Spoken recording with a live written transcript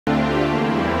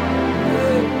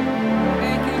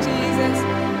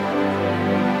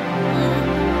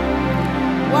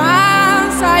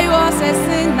was a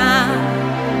sinner,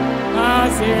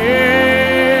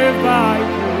 saved by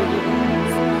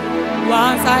grace.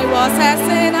 once I was a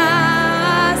sinner,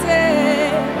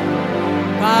 saved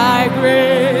By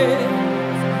grace.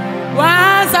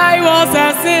 once I was a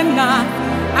sinner,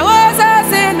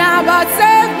 but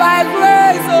saved by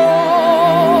grace.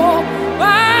 Oh,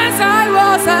 once I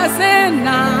was a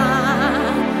sinner,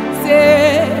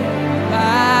 saved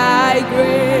by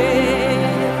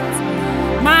grace.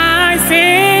 My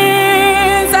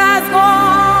Sins has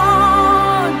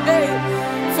gone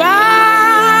far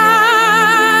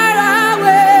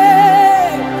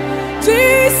away.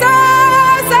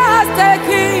 Jesus has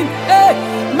taken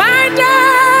my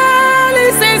daily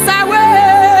sins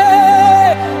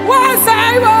away. Once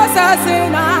I was a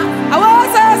sinner, I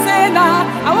was a sinner,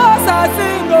 I was a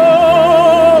sinner.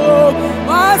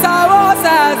 Once I was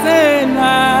a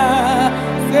sinner,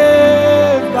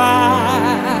 saved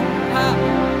by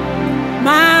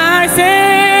my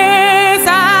sins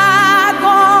are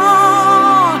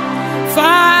gone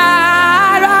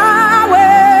far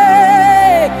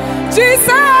away.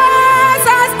 Jesus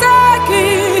has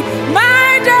taken my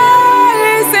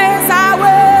daily sins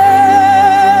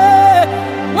away.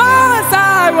 Once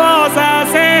I was a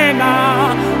sinner,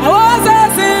 I was a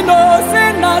sinner,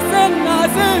 sinner, sinner,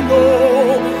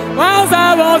 sinner. Once I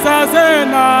was a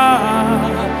sinner,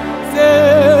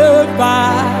 saved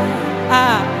by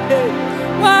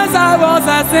once I was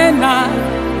a sinner,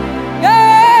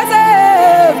 yes,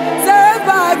 saved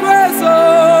by grace.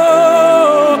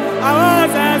 Oh, I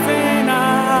was a sinner,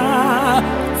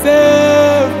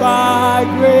 saved by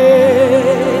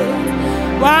grace.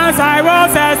 once I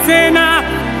was a sinner.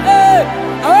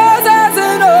 I was a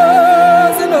sinner,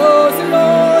 sinner,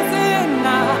 sinner,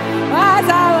 sinner. Once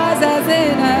I was a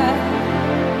sinner.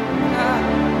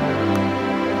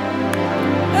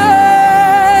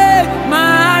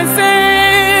 My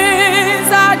sins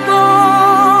are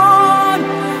gone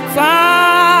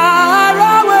far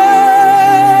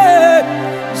away.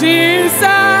 Jesus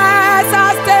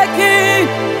has taken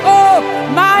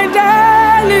my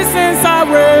daily sins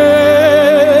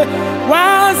away.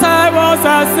 Once I was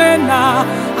a sinner,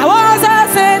 I was a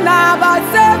sinner, but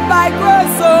saved by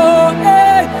grace. Oh,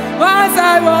 hey. Once I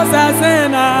was a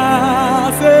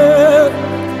sinner, saved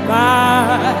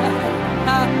by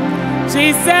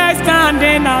Jesus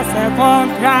standing as a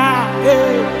conqueror.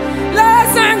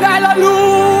 let's sing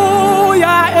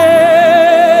hallelujah,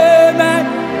 amen.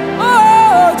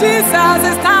 Oh, Jesus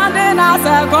is standing as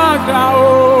a conqueror.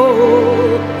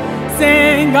 Oh,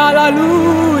 sing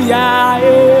hallelujah,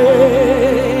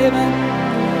 amen.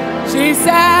 Jesus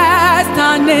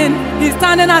standing, he's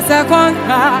standing as a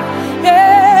conqueror.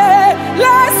 Hey,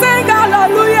 let's sing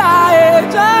hallelujah, hey,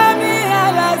 join me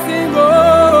and let's sing.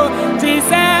 Oh,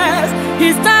 Jesus,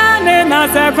 he's standing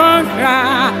as a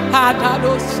conqueror,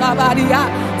 Atado Shabaria,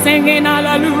 singing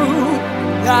hallelujah,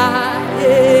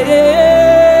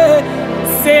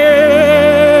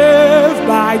 saved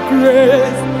by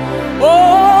grace.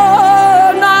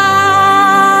 Oh,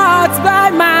 not by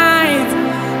might,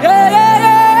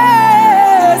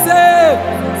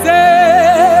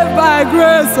 saved by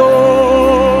grace.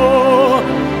 Oh,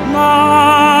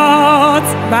 not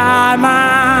by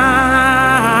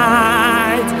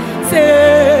might,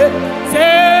 saved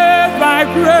by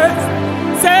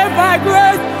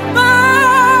grace,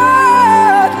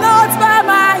 not by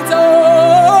might. Oh,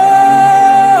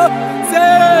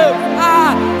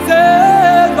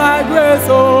 saved by grace.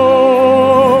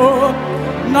 Oh,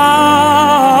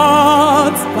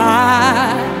 not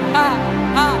by.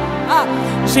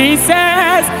 She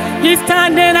says he's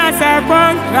standing as a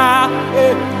conqueror.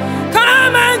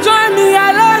 Come and join me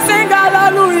and let's sing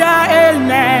hallelujah,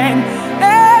 amen.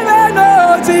 Amen,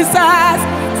 oh Jesus,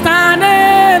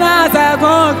 standing as a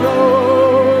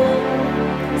conqueror,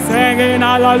 Singing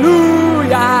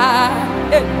hallelujah.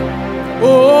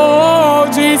 Oh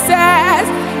Jesus,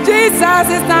 Jesus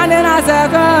is standing as a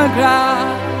conqueror,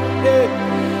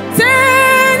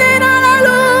 singing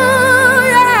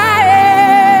hallelujah,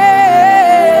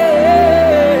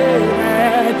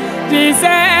 amen.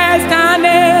 Jesus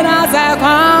standing as a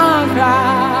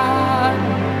conqueror,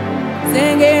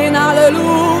 singing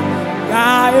hallelujah.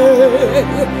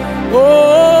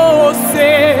 Oh,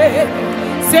 saved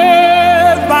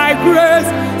by grace,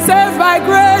 saved by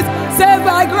grace, saved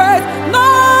by grace,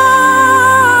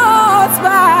 not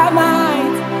by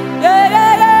might.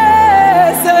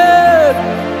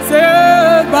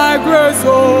 Saved by grace.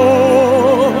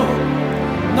 Oh,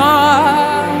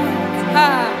 not.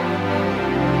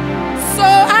 So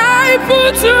I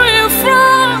put you in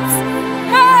front,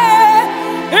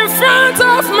 hey, in front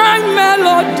of my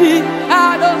melody.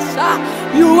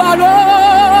 You are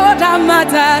all that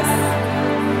matters.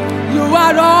 You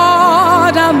are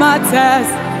all that matters.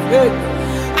 Hey.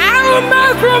 I will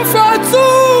make room for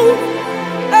two.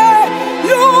 Hey.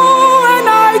 You and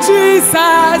I,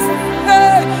 Jesus.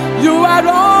 Hey. You are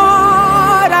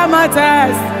all that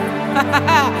matters.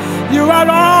 You are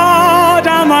all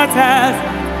that matters.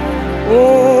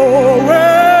 Oh,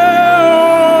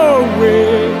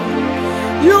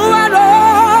 you are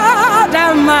all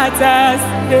that matters.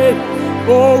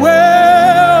 Oh,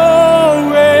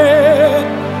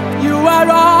 you are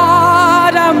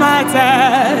all that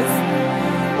matters.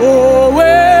 Oh,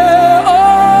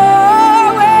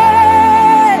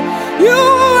 you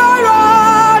are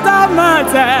all that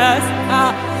matters.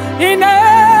 In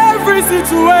every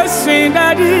situation,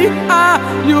 Daddy,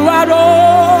 you are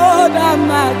all that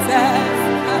matters.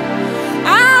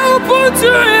 I'll put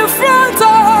you in front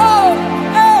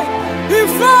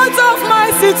of my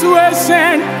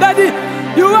situation, Daddy.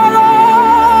 You are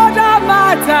all that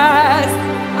matters.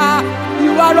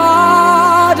 You are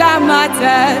all that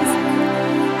matters.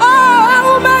 Oh, I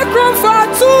will make room for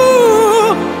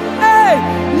two. Hey,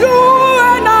 you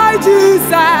and I,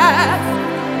 Jesus.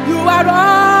 You are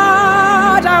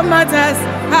all that matters.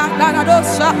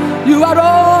 You are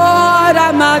all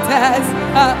that matters.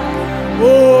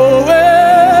 You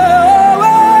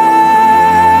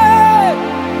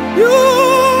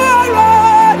are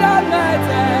all that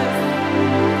matters.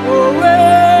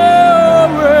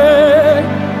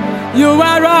 You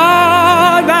are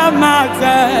all that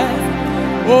matters.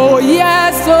 Oh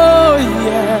yes, oh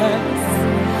yes.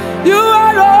 You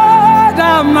are all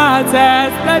that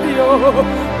matters.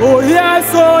 Oh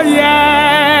yes, oh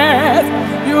yes.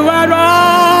 You are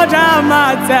all that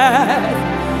matters.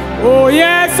 Oh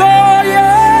yes, oh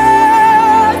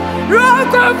yes.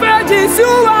 Rock of Ages, you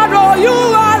are all, you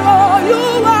are all,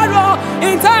 you are all.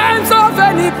 In times of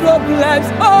any problems,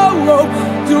 oh,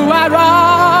 you are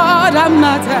all that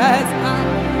matters.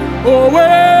 Oh,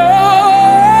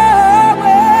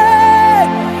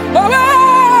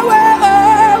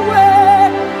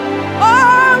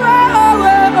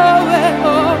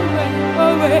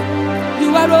 you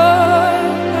are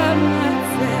all that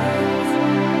matters.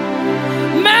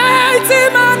 Mighty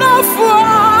man of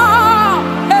war,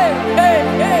 hey, hey,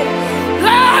 hey,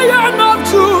 Lion of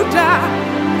Judah,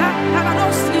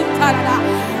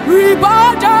 we bow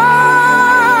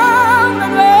down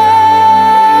and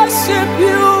worship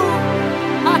you,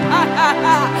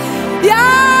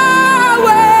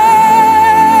 Yahweh,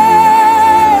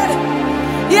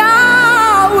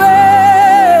 Yahweh,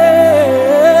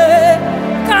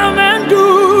 come and do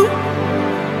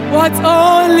what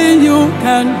only you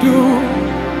can do.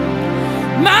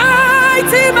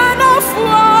 Mighty man of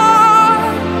war,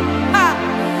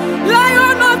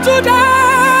 Lion of Judah,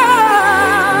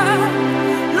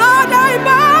 Lord, I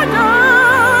bow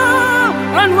down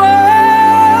and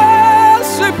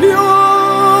worship you,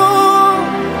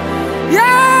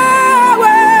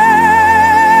 Yahweh,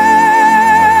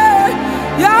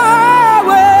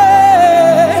 Yahweh.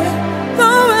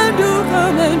 Come and do,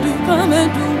 come and do, come and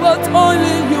do what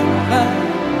only you can.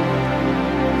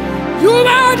 You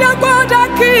are the God that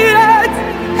created,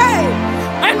 hey,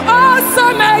 and also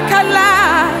make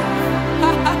alive.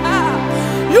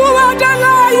 You are the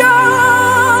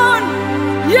Lion,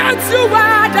 yet you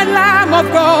are the Lamb of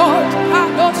God.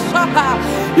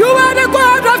 You are the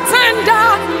God of thunder,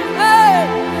 hey,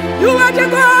 you are the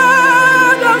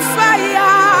God of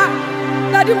fire.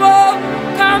 That you will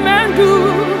come and do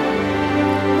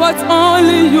what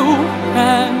only you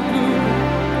can do.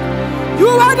 You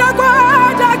are the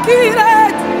God that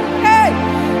created, hey,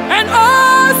 and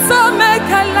also make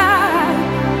alive.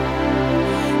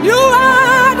 You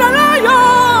are the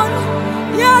Lion,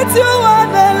 yet you are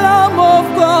the Lamb of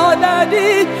God,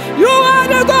 Daddy. You are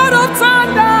the God of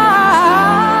thunder,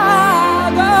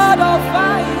 God of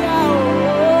fire.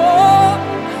 Oh,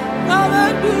 come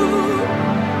and do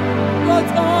what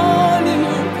only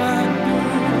you can do.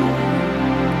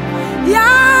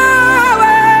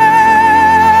 Yahweh,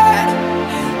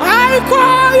 I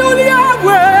call you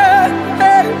Yahweh,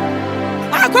 hey.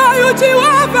 I call you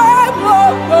Jehovah,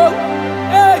 oh, oh,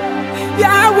 hey.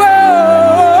 Yahweh,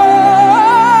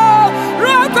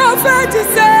 Rock of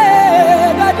Ages,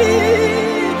 Daddy.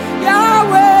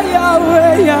 Yahweh,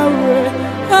 Yahweh, Yahweh,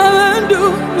 come and do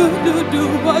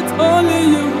what only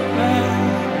you can.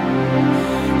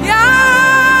 Yahweh,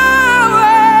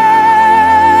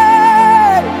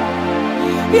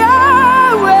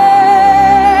 Yahweh.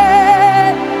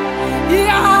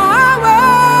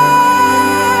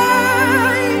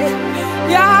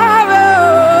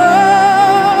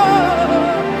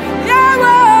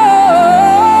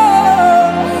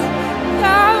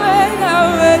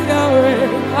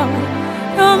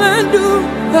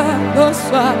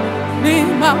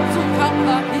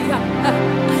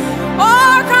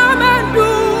 Oh, come and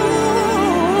do.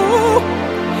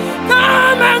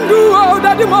 Come and do. Oh,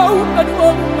 daddy mo, daddy mo,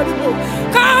 daddy mo.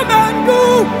 Come and do.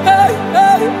 Hey,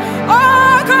 hey.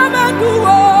 Oh, come and do.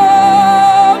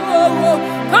 Oh, oh, oh.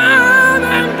 Come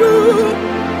and do.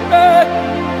 Hey.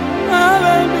 Come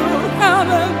and do.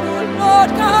 Come and do. Lord,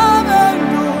 come and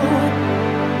do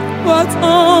what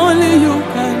only you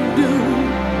can do.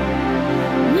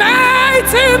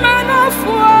 Mighty man of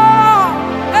war,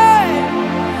 hey,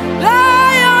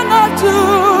 Lion of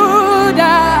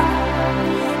Judah,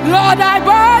 Lord, I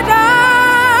bow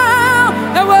down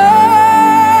and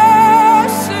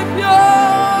worship you,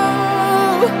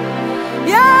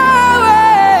 Yahweh,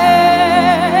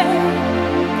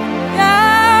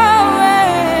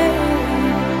 Yahweh,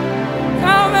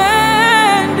 come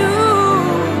and do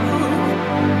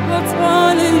what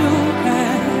only you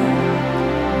can.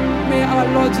 May our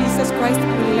Lord Jesus Christ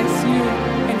bless you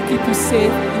and keep you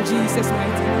safe in Jesus'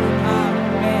 mighty name. Amen.